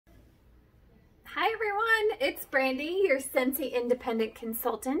Hi everyone, it's Brandy, your Scentsy independent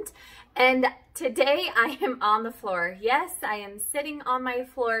consultant, and today I am on the floor. Yes, I am sitting on my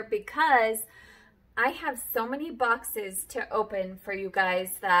floor because I have so many boxes to open for you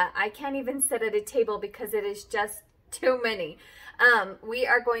guys that I can't even sit at a table because it is just too many. We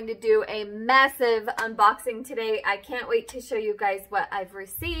are going to do a massive unboxing today. I can't wait to show you guys what I've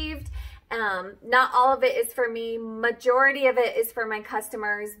received. Not all of it is for me. Majority of it is for my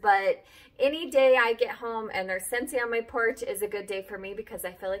customers, but any day I get home and there's Scentsy on my porch is a good day for me because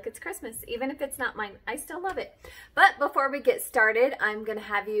I feel like it's Christmas. Even if it's not mine, I still love it. But before we get started, I'm going to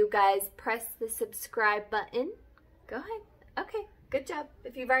have you guys press the subscribe button. Go ahead. Okay, good job.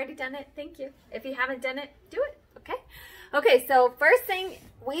 If you've already done it, thank you. If you haven't done it, do it, okay? Okay, so first thing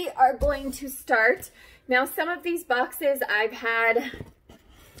we are going to start. Now, some of these boxes I've had,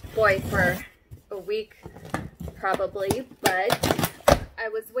 boy, for a week probably, but I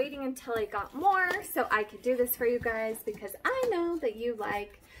was waiting until I got more so I could do this for you guys because I know that you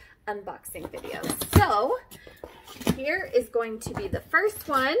like unboxing videos. So here is going to be the first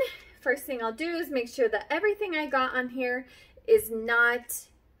one. First thing I'll do is make sure that everything I got on here is not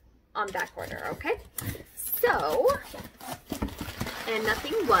on back order, okay? So, and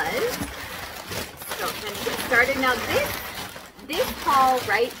nothing was. So I'm going to get started. Now this haul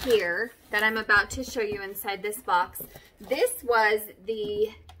right here that I'm about to show you inside this box, this was the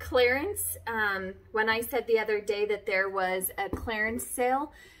clearance. When I said the other day that there was a clearance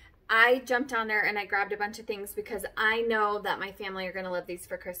sale, I jumped on there and I grabbed a bunch of things because I know that my family are going to love these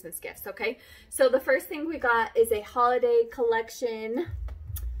for Christmas gifts, okay? So the first thing we got is a holiday collection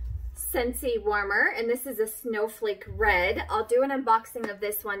Scentsy warmer, and this is a snowflake red. I'll do an unboxing of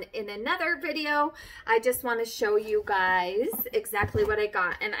this one in another video. I just want to show you guys exactly what I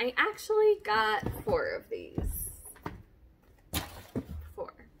got, and I actually got 4 of these.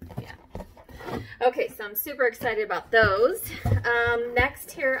 4, yeah. Okay, so I'm super excited about those.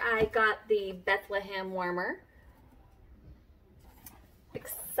 Next here I got the Bethlehem warmer.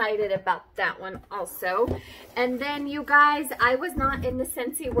 Excited about that one also. And then you guys, I was not in the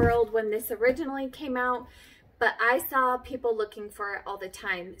Scentsy world when this originally came out, but I saw people looking for it all the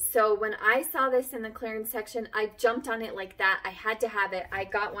time. So when I saw this in the clearance section, I jumped on it like that. I had to have it. I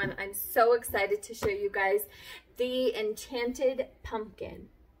got one. I'm so excited to show you guys the Enchanted Pumpkin.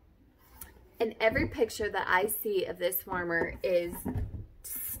 And every picture that I see of this warmer is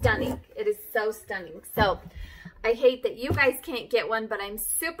stunning. It is so stunning. So I hate that you guys can't get one, but I'm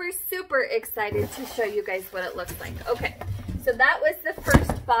super, super excited to show you guys what it looks like. Okay, so that was the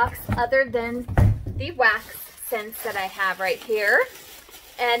first box other than the wax scents that I have right here.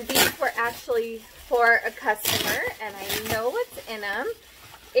 And these were actually for a customer, and I know what's in them.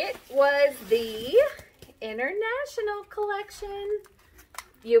 It was the International Collection.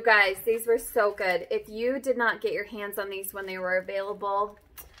 You guys, these were so good. If you did not get your hands on these when they were available,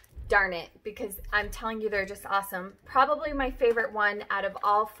 darn it, because I'm telling you, they're just awesome. Probably my favorite one out of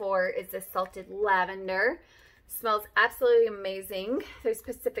all 4 is the Salted Lavender. Smells absolutely amazing. There's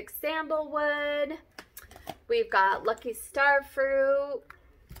Pacific Sandalwood. We've got Lucky Starfruit.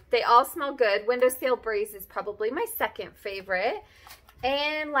 They all smell good. Windowsill Breeze is probably my second favorite.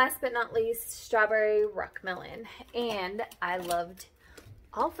 And last but not least, Strawberry Rockmelon. And I loved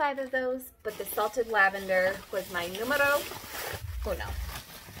all 5 of those, but the Salted Lavender was my numero uno.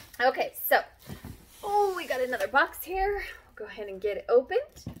 Okay, so, oh, we got another box here. We'll go ahead and get it opened.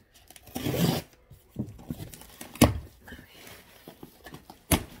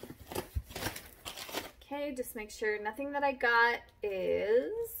 Okay, just make sure nothing that I got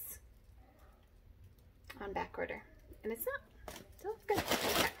is on back order. And it's not. So good.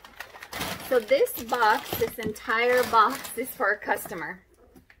 Okay. So this box, this entire box is for a customer.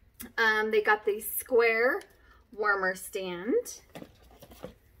 They got the square warmer stand,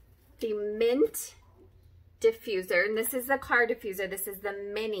 the mint diffuser, and this is the car diffuser. This is the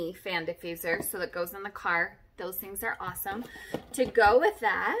mini fan diffuser, so it goes in the car. Those things are awesome. To go with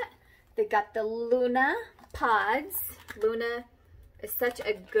that, they got the Luna pods. Luna is such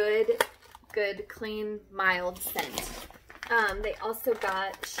a good, clean, mild scent. They also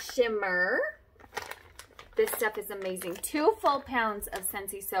got Shimmer. This stuff is amazing. 2 full pounds of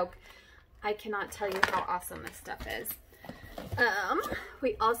Scentsy soap. I cannot tell you how awesome this stuff is.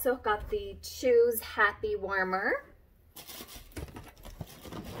 We also got the Choose Happy Warmer.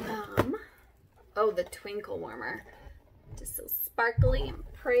 Oh, the Twinkle Warmer. Just so sparkly and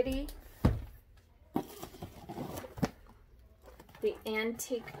pretty. The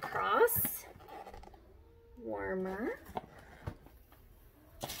Antique Cross Warmer.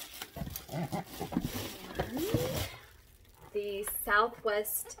 And the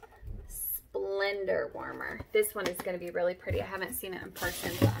Southwest blender warmer. This one is going to be really pretty. I haven't seen it in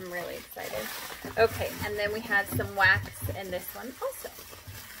person, but I'm really excited. Okay, and then we have some wax in this one also.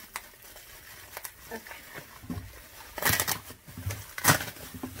 Okay.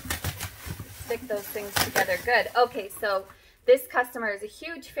 Stick those things together good. Okay, so this customer is a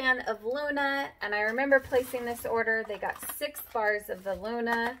huge fan of Luna, and I remember placing this order. They got 6 bars of the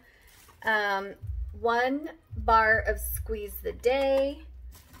Luna, 1 bar of Squeeze the Day,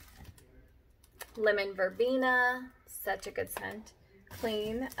 Lemon Verbena, such a good scent,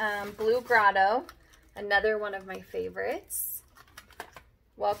 clean, Blue Grotto, another one of my favorites,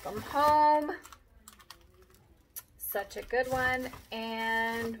 Welcome Home, such a good one,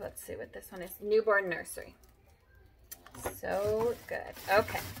 and let's see what this one is, Newborn Nursery. So good.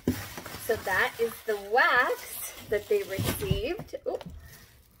 Okay, so that is the wax that they received. Oh,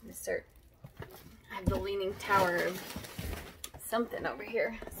 insert. I have the Leaning Tower of something over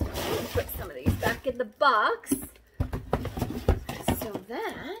here. So I'm going to put some of these back in the box so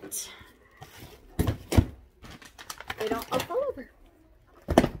that they don't all fall over.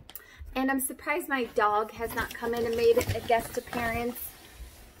 And I'm surprised my dog has not come in and made a guest appearance.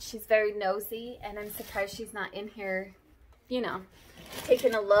 She's very nosy, and I'm surprised she's not in here, you know,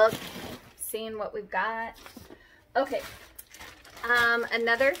 taking a look, seeing what we've got. Okay,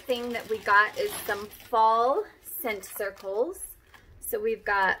 another thing that we got is some fall scent circles. So we've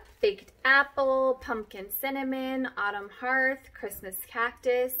got Baked Apple, Pumpkin Cinnamon, Autumn Hearth, Christmas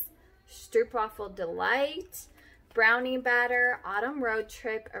Cactus, Stroopwafel Delight, Brownie Batter, Autumn Road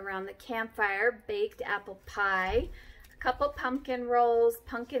Trip, Around the Campfire, Baked Apple Pie, a couple pumpkin rolls,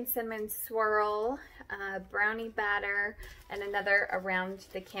 Pumpkin Cinnamon Swirl, Brownie Batter, and another Around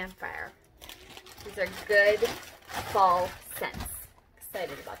the Campfire. These are good fall scents.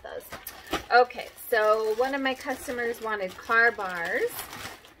 Excited about those. Okay, so one of my customers wanted car bars.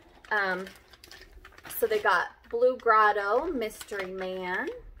 So they got Blue Grotto, Mystery Man,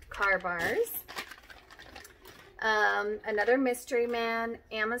 car bars. Another Mystery Man,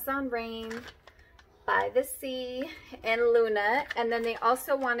 Amazon Rain, By the Sea, and Luna. And then they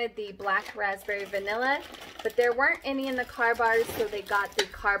also wanted the Black Raspberry Vanilla, but there weren't any in the car bars, so they got the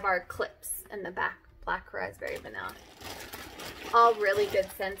car bar clips in the back, Black Raspberry Vanilla. All really good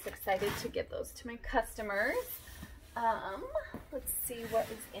scents. Excited to give those to my customers. Let's see what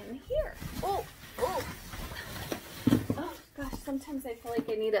is in here. Oh gosh, sometimes I feel like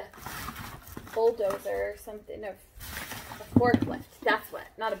I need a bulldozer or something, a forklift. That's what,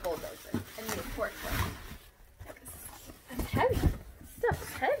 not a bulldozer. I need a forklift. It's heavy. Stuff is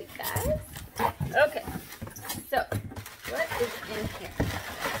heavy, guys. Okay, so what is in here?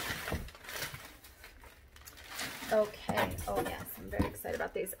 Okay, oh yes, I'm very excited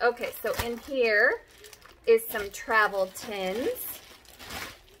about these. Okay, so in here is some travel tins.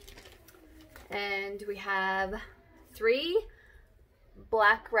 And we have 3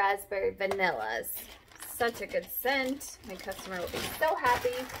 Black Raspberry Vanillas. Such a good scent. My customer will be so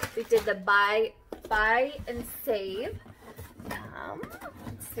happy. We did the buy and save.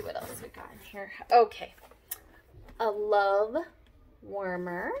 Let's see what else we got in here. Okay, a Love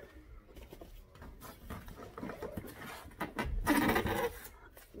Warmer.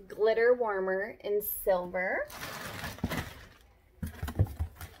 Glitter Warmer in silver.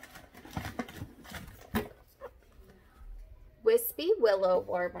 Wispy Willow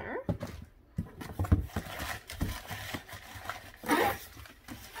Warmer.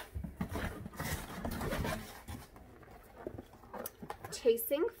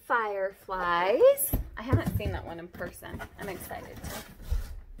 Chasing Fireflies. I haven't seen that one in person. I'm excited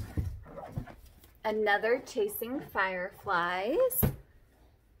to. Another Chasing Fireflies.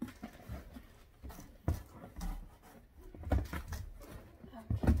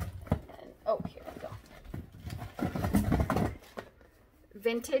 Here we go.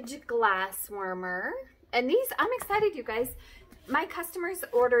 Vintage Glass Warmer. And these, I'm excited, you guys. My customers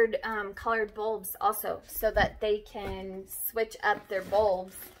ordered colored bulbs also, so that they can switch up their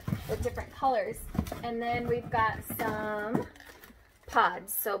bulbs with different colors. And then we've got some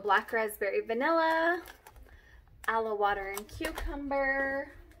pods. So Black Raspberry Vanilla, Aloe Water and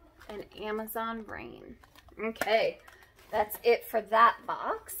Cucumber, and Amazon Rain. Okay, that's it for that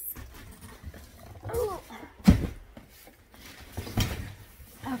box. Oh.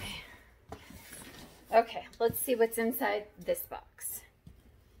 Okay, let's see what's inside this box.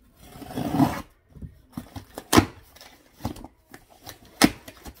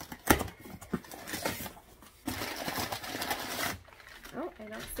 Oh, I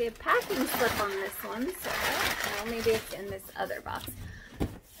don't see a packing slip on this one, so well, maybe it's in this other box.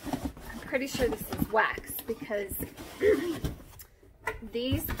 I'm pretty sure this is wax because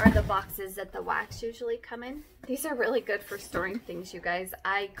these are the boxes that the wax usually come in. These are really good for storing things, you guys.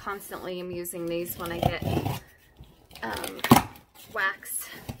 I constantly am using these when I get wax.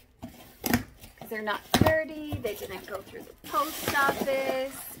 They're not dirty. They didn't go through the post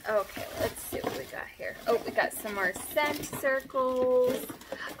office. Okay, let's see what we got here. Oh, we got some more scent circles.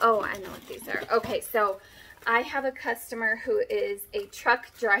 Oh, I know what these are. Okay, so I have a customer who is a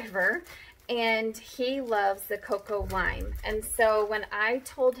truck driver, and he loves the cocoa lime. And so when I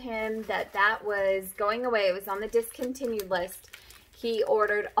told him that that was going away, it was on the discontinued list, he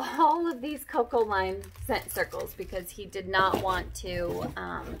ordered all of these cocoa lime scent circles because he did not want to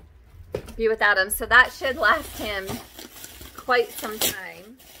be without them. So that should last him quite some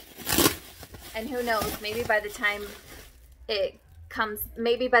time. And who knows, maybe by the time it comes,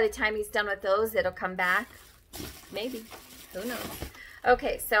 maybe by the time he's done with those, it'll come back. Maybe, who knows.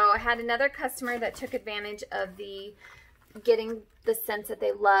 Okay, so I had another customer that took advantage of the getting the scents that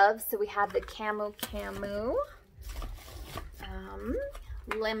they love. So we have the Camu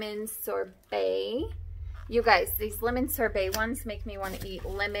lemon sorbet. You guys, these lemon sorbet ones make me want to eat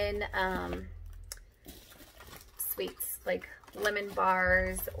lemon sweets, like lemon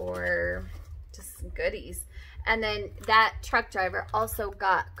bars or just some goodies. And then that truck driver also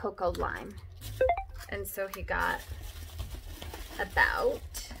got cocoa lime. And so he got about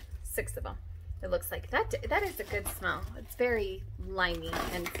 6 of them. It looks like that is a good smell. It's very limey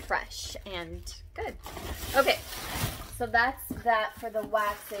and fresh and good. Okay, so that's that for the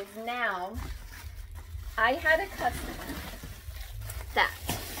waxes. Now, I had a customer that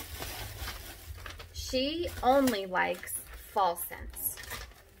she only likes fall scents.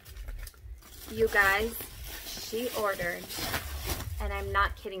 You guys, she ordered, and I'm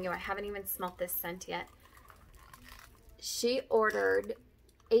not kidding you, I haven't even smelt this scent yet. She ordered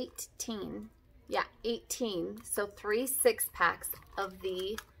 18, so 3 6-packs of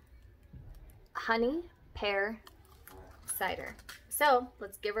the honey pear cider. So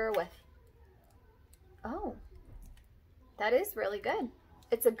let's give her a whiff. Oh, that is really good.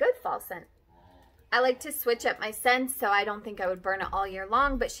 It's a good fall scent. I like to switch up my scents, so I don't think I would burn it all year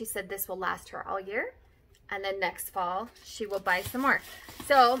long, but she said this will last her all year. And then next fall, she will buy some more.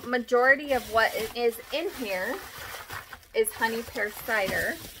 So majority of what is in here is honey pear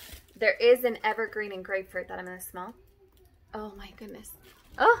cider. There is an evergreen and grapefruit that I'm going to smell. Oh my goodness.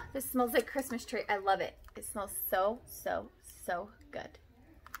 Oh, this smells like Christmas tree. I love it. It smells so, so, so good.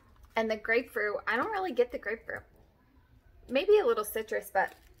 And the grapefruit, I don't really get the grapefruit. Maybe a little citrus,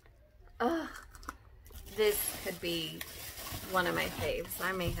 but oh, this could be one of my faves.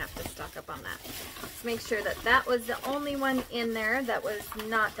 I may have to stock up on that. Let's make sure that that was the only one in there that was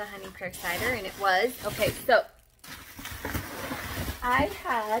not the honey pear cider, and it was. Okay, so I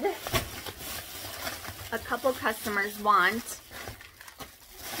had a couple customers want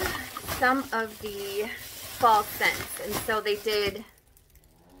some of the fall scents, and so they did,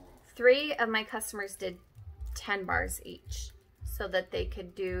 3 of my customers did 10 bars each so that they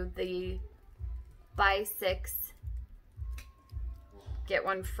could do the buy 6 get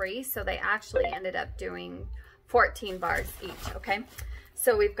 1 free. So they actually ended up doing 14 bars each. Okay,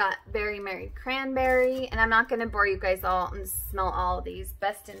 so we've got Very Merry Cranberry, and I'm not going to bore you guys all and smell all of these.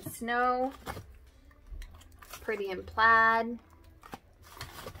 Best in Snow, Pretty in Plaid,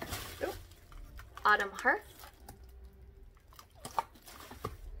 Autumn Hearth,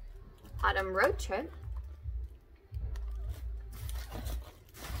 Autumn Road Trip.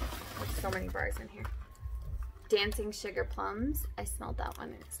 There's so many bars in here. Dancing Sugar Plums. I smelled that one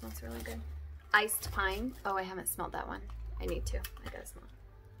and it smells really good. Iced Pine. Oh, I haven't smelled that one. I need to. I gotta smell it.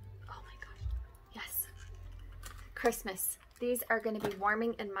 Oh my gosh. Yes. Christmas. These are going to be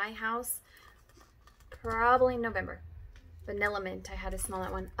warming in my house probably in November. Vanilla Mint. I had to smell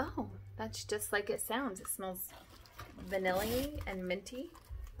that one. Oh, that's just like it sounds. It smells vanilla-y and minty.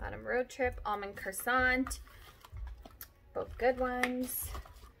 Autumn Road Trip. Almond Croissant. Both good ones.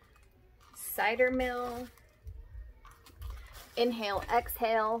 Cider Mill. Inhale,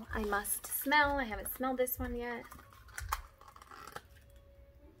 Exhale. I Must Smell. I haven't smelled this one yet.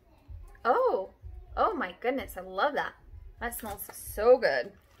 Oh, oh my goodness. I love that. That smells so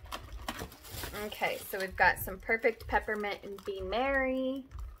good. Okay, so we've got some Perfect Peppermint and Be Merry.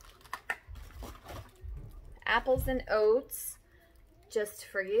 Apples and Oats, Just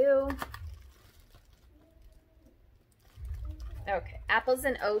For You. Okay, Apples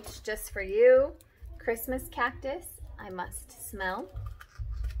and Oats, Just For You. Christmas Cactus, I Must Smell.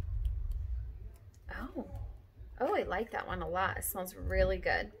 Oh, oh, I like that one a lot. It smells really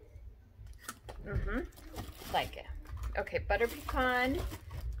good. Like it. Okay, Butter Pecan,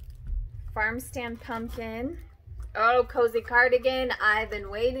 Farm Stand Pumpkin, Oh, cozy cardigan. I've been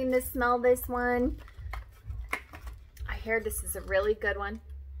waiting to smell this one. I hear this is a really good one.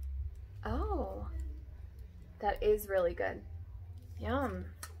 Oh, that is really good. Yum.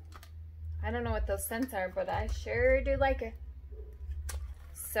 I don't know what those scents are, but I sure do like it.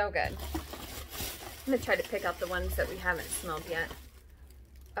 So good. I'm gonna try to pick out the ones that we haven't smelled yet.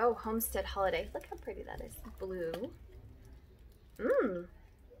 Oh, Homestead Holiday. Look how pretty that is. Blue. Mmm.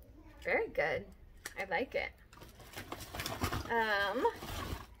 Very good. I like it.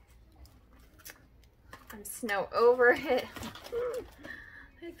 I'm Snow Over It.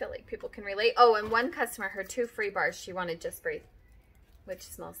 I feel like people can relate. Oh, and one customer, her 2 free bars, she wanted Just Breathe, which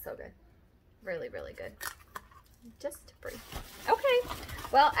smells so good. Really, really good. Just Breathe. Okay.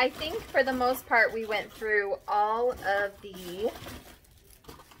 Well, I think for the most part, we went through all of the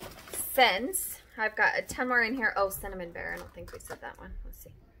scents. I've got a ton more in here. Oh, Cinnamon Bear. I don't think we said that one. Let's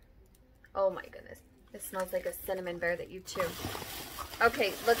see. Oh my goodness. It smells like a cinnamon bear that you chew.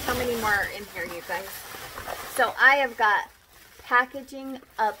 Okay, look how many more are in here, you guys. So I have got packaging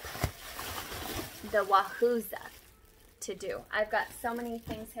up the Wahooza to do. I've got so many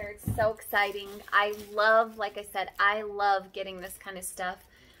things here. It's so exciting. I love, like I said, I love getting this kind of stuff.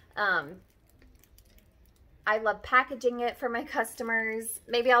 I love packaging it for my customers.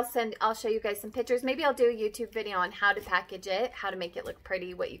 Maybe I'll show you guys some pictures. Maybe I'll do a YouTube video on how to package it, how to make it look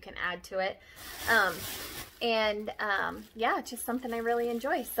pretty, what you can add to it. Yeah, it's just something I really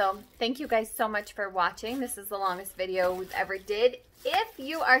enjoy. So thank you guys so much for watching. This is the longest video we've ever did. If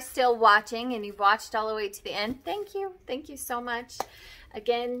you are still watching and you've watched all the way to the end, thank you. Thank you so much.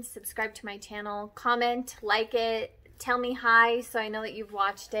 Again, subscribe to my channel, comment, like it, tell me hi so I know that you've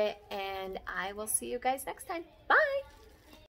watched it, and I will see you guys next time. Bye!